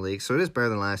 26th in the league, so it is better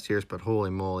than last year's, but holy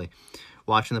moly.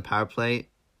 Watching the power play,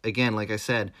 again, like I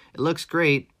said, it looks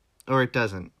great, or it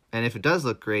doesn't. And if it does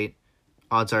look great,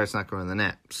 odds are it's not going in the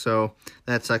net. So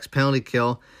that sucks. Penalty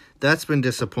kill, that's been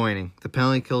disappointing. The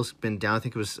penalty kill's been down. I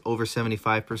think it was over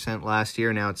 75% last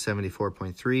year. Now it's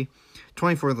 74.3.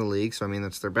 24th in the league, so I mean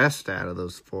that's their best stat of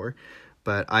those 4.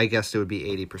 But I guessed it would be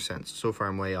 80%. So far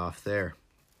I'm way off there.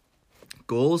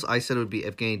 Goals, I said it would be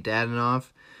Evgeny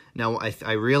Dadonov. Now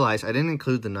I realized I didn't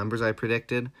include the numbers I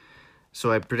predicted.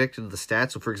 So I predicted the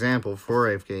stats. So for example, for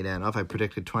Evgeny Dadonov, I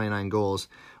predicted 29 goals.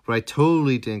 What I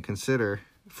totally didn't consider,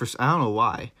 I don't know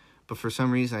why, but for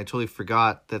some reason I totally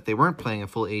forgot that they weren't playing a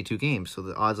full 82 games. So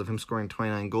the odds of him scoring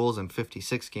 29 goals in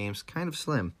 56 games, kind of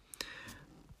slim.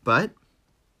 But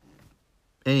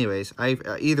anyways,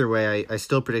 either way, I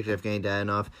still predicted Evgeny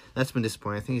Dadonov. That's been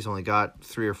disappointing. I think he's only got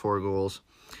 3 or 4 goals.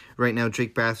 Right now,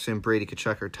 Jake Batherson and Brady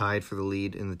Tkachuk are tied for the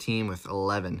lead in the team with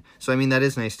 11. So, I mean, that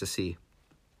is nice to see.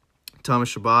 Thomas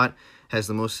Chabot has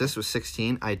the most assists with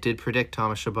 16. I did predict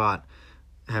Thomas Chabot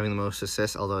having the most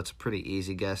assists, although it's a pretty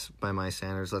easy guess by my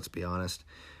standards, let's be honest.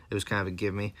 It was kind of a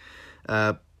give me.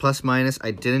 Plus minus,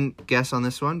 I didn't guess on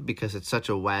this one because it's such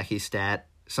a wacky stat.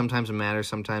 Sometimes it matters,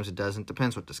 sometimes it doesn't.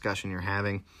 Depends what discussion you're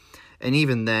having. And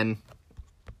even then,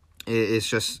 it's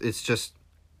just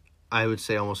I would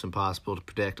say almost impossible to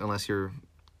predict unless you're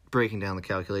breaking down the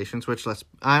calculations, which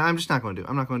I'm just not going to do.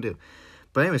 I'm not going to do.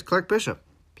 But anyways, Clark Bishop,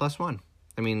 +1.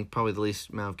 I mean, probably the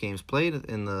least amount of games played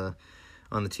on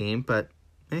the team, but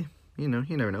hey, you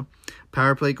never know.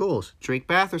 Power play goals, Drake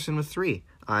Batherson with 3.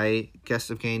 I guessed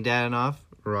Evgeny Dadonov,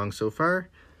 wrong so far.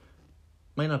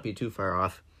 Might not be too far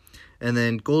off. And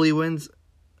then goalie wins,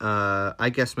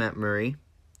 I guess Matt Murray.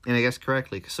 And I guess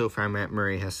correctly, because so far Matt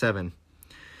Murray has 7.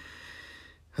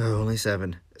 Oh, only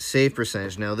 7. Save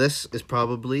percentage. Now, this is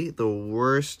probably the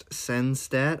worst Sens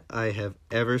stat I have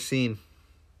ever seen.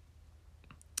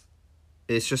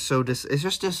 It's just it's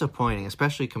just disappointing,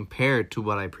 especially compared to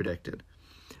what I predicted.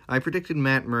 I predicted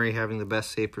Matt Murray having the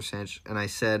best save percentage, and I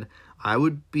said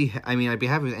I'd be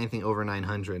happy with anything over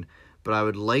 900, but I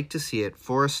would like to see it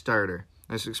for a starter.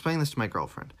 I was explaining this to my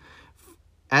girlfriend.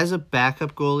 As a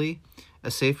backup goalie, a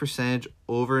save percentage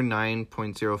over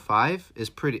 9.05 is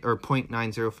pretty, or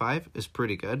 0.905 is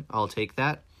pretty good. I'll take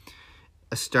that.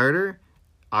 A starter,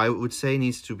 I would say,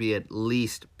 needs to be at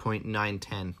least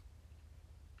 0.910.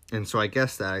 And so I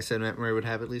guessed that. I said Matt Murray would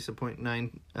have at least a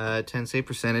 0.910 save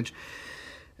percentage.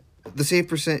 The save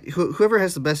percent, whoever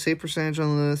has the best save percentage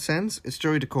on the Sens, it's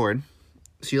Joey Daccord.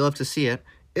 So you'll have to see it.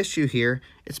 Issue here,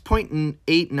 it's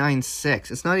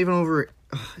 0.896. It's not even over.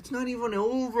 It's not even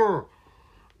over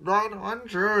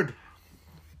 900.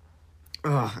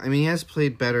 I mean, he has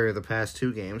played better the past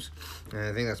 2 games, and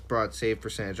I think that's brought save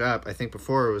percentage up. I think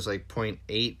before it was like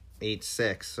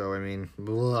 0.886. So I mean,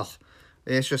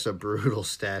 it's just a brutal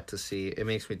stat to see. It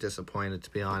makes me disappointed,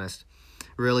 to be honest.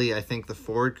 Really, I think the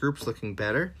forward group's looking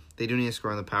better. They do need to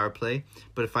score on the power play.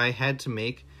 But if I had to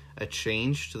make a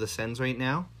change to the Sens right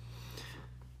now,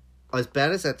 as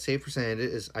bad as that save percentage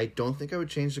is, I don't think I would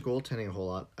change the goaltending a whole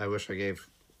lot. I wish they gave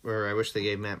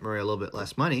Matt Murray a little bit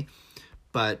less money.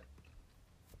 But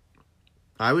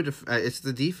I would. It's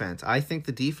the defense. I think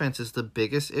the defense is the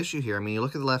biggest issue here. I mean, you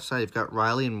look at the left side, you've got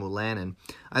Riley and Wolanin.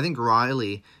 I think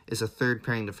Riley is a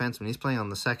third-pairing defenseman. He's playing on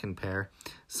the second pair.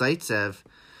 Zaitsev,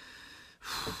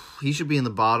 he should be in the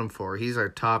bottom 4. He's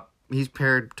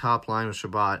paired top line with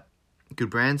Shabbat.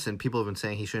 Goodbranson, people have been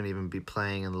saying he shouldn't even be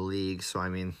playing in the league. So, I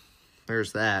mean,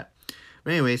 there's that.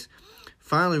 But anyways,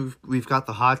 finally, we've got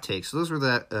the hot takes. So those were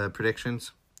the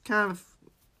predictions. Kind of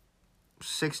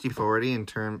 60-40 in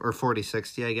term, or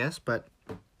 40-60, I guess. But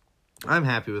I'm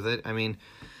happy with it. I mean,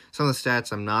 some of the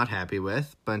stats I'm not happy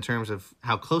with. But in terms of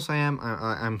how close I am,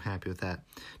 I'm happy with that.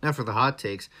 Now for the hot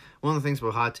takes. One of the things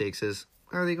about hot takes is,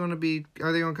 are they going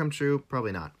to come true?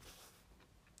 Probably not.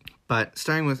 But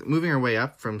starting with moving our way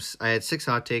up from, I had 6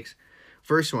 hot takes.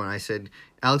 First one, I said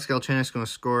Alex Galchenyuk's going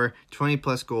to score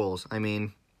 20-plus goals. I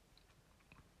mean,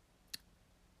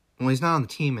 well, he's not on the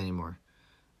team anymore.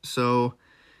 So,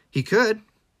 he could.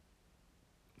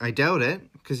 I doubt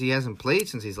it, because he hasn't played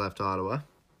since he's left Ottawa.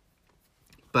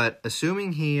 But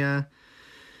assuming he, even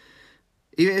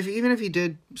if he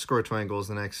did score 20 goals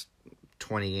the next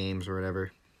 20 games or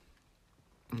whatever,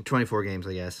 24 games,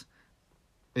 I guess,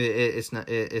 it's not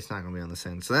going to be on the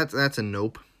Sens. So that's a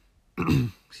nope.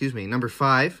 Excuse me. Number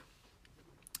 5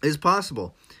 is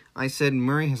possible. I said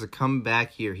Murray has a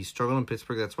comeback year. He struggled in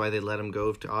Pittsburgh. That's why they let him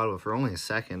go to Ottawa for only a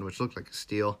second, which looked like a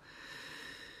steal.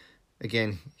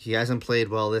 Again, he hasn't played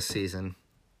well this season,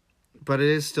 but it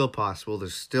is still possible.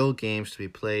 There's still games to be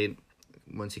played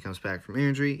once he comes back from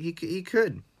injury. He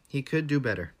could do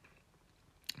better.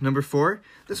 Number 4,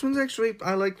 this one's actually,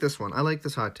 I like this one. I like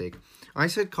this hot take. I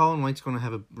said Colin White's going to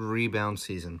have a rebound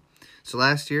season. So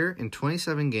last year, in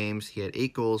 27 games, he had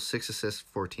 8 goals, 6 assists,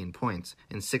 14 points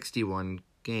in 61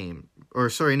 games. Or,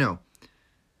 sorry, no.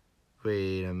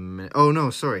 Wait a minute. Oh, no,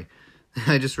 sorry.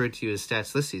 I just read to you his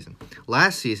stats this season.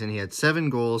 Last season, he had 7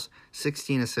 goals,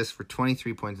 16 assists for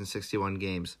 23 points in 61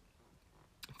 games.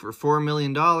 For $4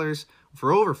 million,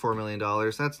 for over $4 million,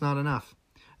 that's not enough.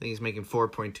 I think he's making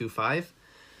 4.25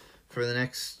 for the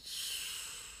next...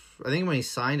 I think when he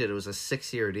signed it was a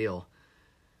 6-year deal.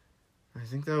 I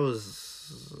think this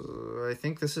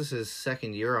is his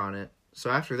 2nd year on it.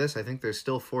 So after this, I think there's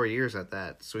still 4 years at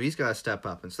that. So he's got to step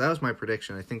up. And so that was my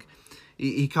prediction. I think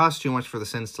he costs too much for the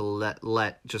Sens to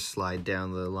let just slide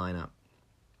down the lineup.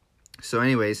 So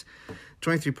anyways,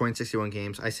 23 points, 61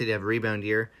 games. I said he'd have a rebound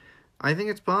year. I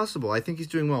think it's possible. I think he's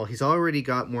doing well. He's already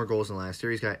got more goals than last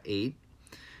year. He's got 8.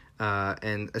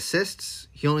 And assists,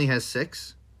 he only has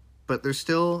 6. But there's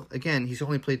still, again, he's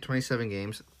only played 27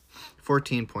 games,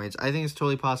 14 points. I think it's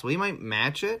totally possible. He might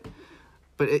match it,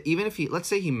 but even if let's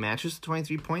say he matches the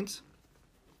 23 points,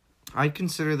 I'd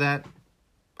consider that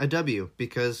a W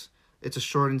because it's a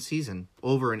shortened season.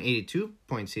 Over an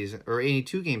 82-point season, or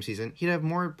 82-game season, he'd have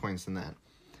more points than that.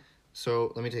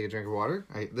 So let me take a drink of water.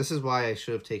 This is why I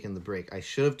should have taken the break. I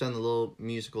should have done the little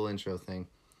musical intro thing.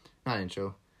 Not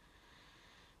intro.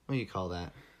 What do you call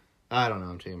that? I don't know.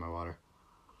 I'm taking my water.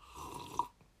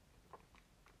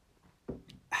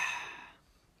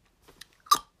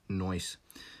 Nice.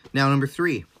 Now, number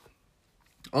 3.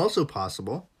 Also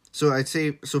possible. So I'd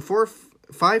say, so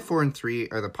 5, 4, and 3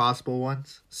 are the possible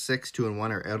ones. 6, 2, and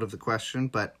 1 are out of the question.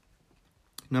 But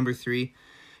number 3,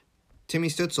 Timmy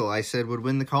Stützle, I said, would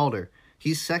win the Calder.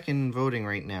 He's second in voting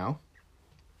right now,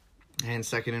 and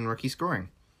second in rookie scoring.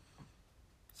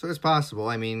 So it's possible.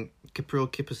 I mean, Kapril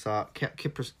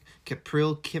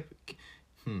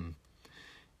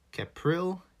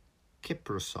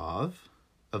Kiprasov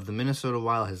of the Minnesota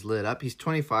Wild has lit up. He's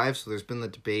 25, so there's been the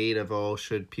debate of,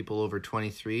 should people over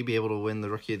 23 be able to win the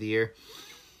Rookie of the Year?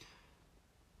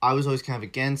 I was always kind of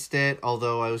against it,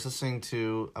 although I was listening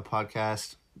to a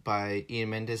podcast by Ian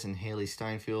Mendes and Haley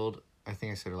Steinfeld. I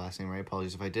think I said her last name right.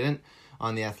 Apologies if I didn't.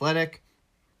 On The Athletic.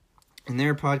 In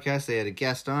their podcast, they had a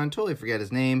guest on. Totally forget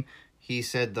his name. He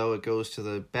said, though, it goes to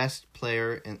the best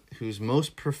player who's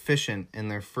most proficient in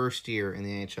their first year in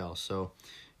the NHL. So,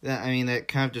 that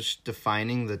kind of just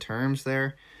defining the terms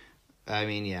there. I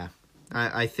mean, yeah.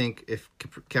 I think if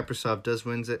Kaprizov does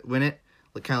win it, kind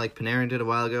of like Panarin did a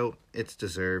while ago, it's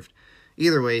deserved.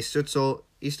 Either way, Stützle,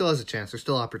 he still has a chance. There's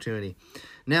still opportunity.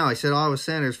 Now, I said Ottawa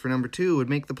Senators for number 2 would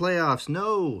make the playoffs.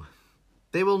 No,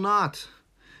 they will not.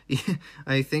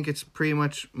 I think it's pretty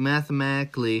much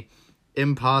mathematically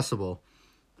impossible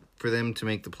for them to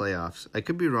make the playoffs. I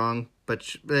could be wrong,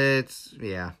 but it's,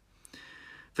 yeah.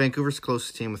 Vancouver's the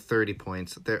closest team with 30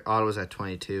 points. Ottawa's at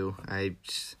 22.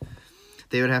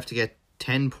 They would have to get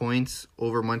 10 points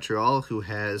over Montreal, who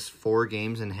has 4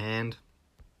 games in hand.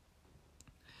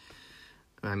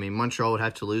 I mean, Montreal would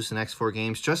have to lose the next 4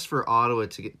 games just for Ottawa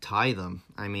to tie them.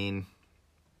 I mean,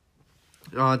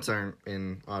 odds aren't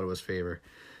in Ottawa's favor.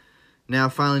 Now,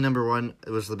 finally, number 1, it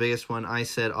was the biggest one. I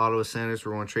said Ottawa Senators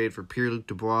were going to trade for Pierre-Luc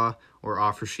Dubois or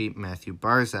offer sheet Matthew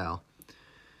Barzal.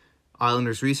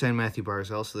 Islanders re-signed Matthew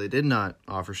Barzal, so they did not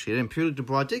offer sheet. And Pierre-Luc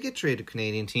Dubois did get traded to a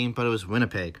Canadian team, but it was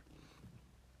Winnipeg.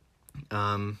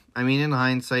 I mean, in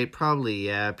hindsight, probably,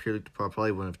 yeah, Pierre-Luc Dubois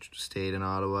probably wouldn't have stayed in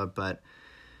Ottawa, but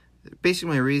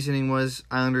basically my reasoning was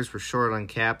Islanders were short on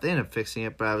cap. They ended up fixing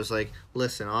it, but I was like,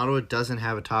 listen, Ottawa doesn't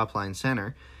have a top-line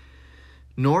center.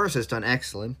 Norris has done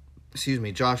excellent.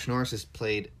 Josh Norris has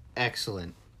played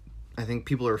excellent. I think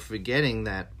people are forgetting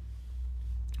that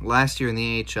last year in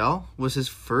the AHL was his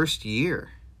first year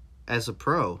as a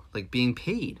pro, like being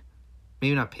paid.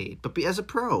 Maybe not paid, but as a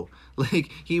pro. Like,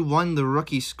 he won the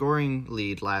rookie scoring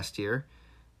lead last year,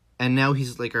 and now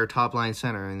he's like our top-line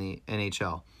center in the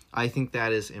NHL. I think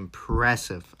that is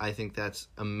impressive. I think that's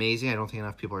amazing. I don't think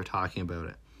enough people are talking about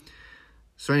it.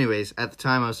 So anyways, at the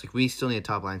time, I was like, we still need a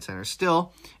top-line center.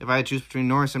 Still, if I had to choose between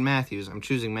Norris and Matthews, I'm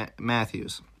choosing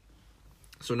Matthews.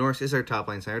 So Norris is our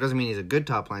top-line center. It doesn't mean he's a good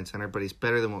top-line center, but he's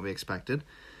better than what we expected.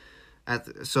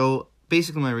 So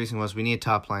basically my reason was we need a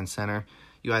top-line center.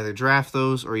 You either draft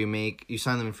those, or you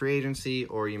sign them in free agency,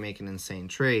 or you make an insane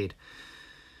trade.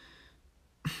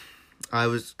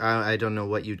 I don't know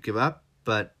what you'd give up,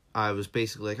 but I was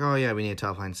basically like, oh yeah, we need a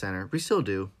top-line center. We still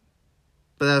do.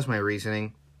 But that was my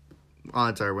reasoning.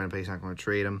 Odds are Winnipeg's not going to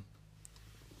trade him.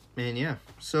 And yeah,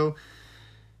 so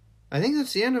I think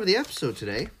that's the end of the episode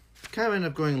today. Kind of ended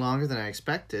up going longer than I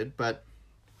expected, but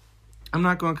I'm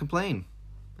not going to complain.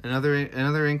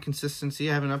 Another inconsistency.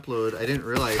 I haven't uploaded. I didn't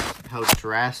realize how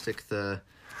drastic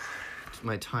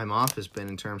my time off has been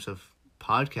in terms of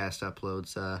podcast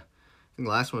uploads. I think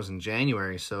the last one was in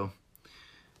January, so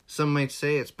some might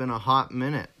say it's been a hot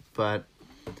minute, but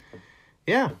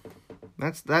yeah,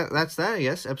 that's that. I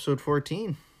guess episode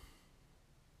 14.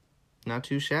 Not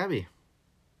too shabby.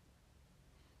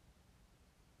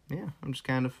 Yeah, I'm just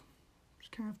kind of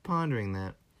pondering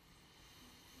that,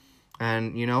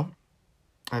 and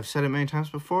I've said it many times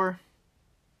before.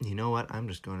 You know what? I'm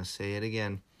just going to say it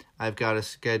again. I've got a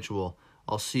schedule.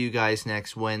 I'll see you guys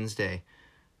next Wednesday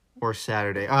or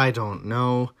Saturday. I don't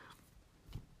know.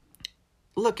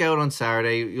 Look out on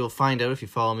Saturday. You'll find out if you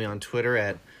follow me on Twitter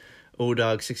at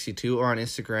odog62 or on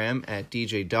Instagram at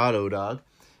dj.odog.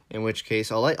 In which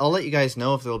case, I'll let you guys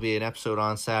know if there'll be an episode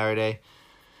on Saturday.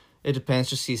 It depends.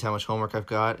 Just sees how much homework I've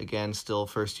got. Again, still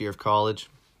first year of college.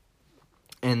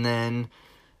 And then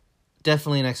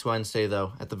definitely next Wednesday,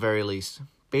 though, at the very least.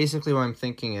 Basically, what I'm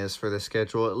thinking is for the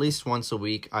schedule, at least once a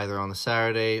week, either on the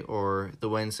Saturday or the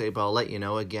Wednesday, but I'll let you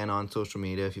know again on social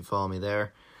media if you follow me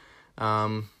there.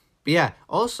 But yeah,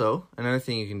 also, another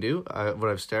thing you can do, what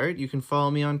I've started, you can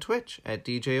follow me on Twitch at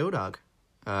DJOdog.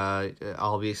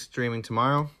 I'll be streaming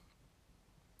tomorrow.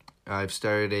 I've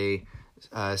started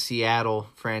a Seattle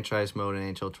franchise mode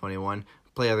in NHL 21.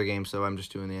 Play other games, though. I'm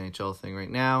just doing the NHL thing right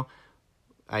now.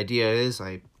 Idea is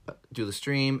I do the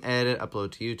stream, edit,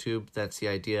 upload to YouTube. That's the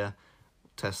idea.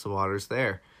 Test the waters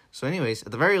there. So anyways,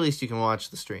 at the very least, you can watch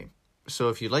the stream. So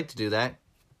if you'd like to do that,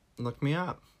 look me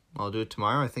up. I'll do it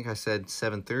tomorrow. I think I said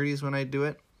 7:30 is when I do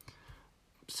it.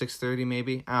 6:30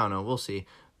 maybe. I don't know. We'll see.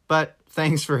 But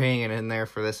thanks for hanging in there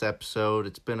for this episode.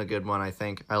 It's been a good one, I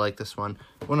think. I like this one.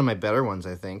 One of my better ones,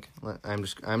 I think. I'm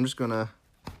just gonna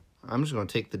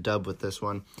take the dub with this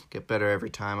one. Get better every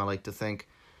time, I like to think.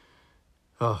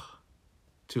 Oh,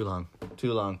 too long.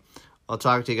 I'll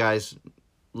talk to you guys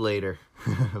later.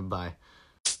 Bye.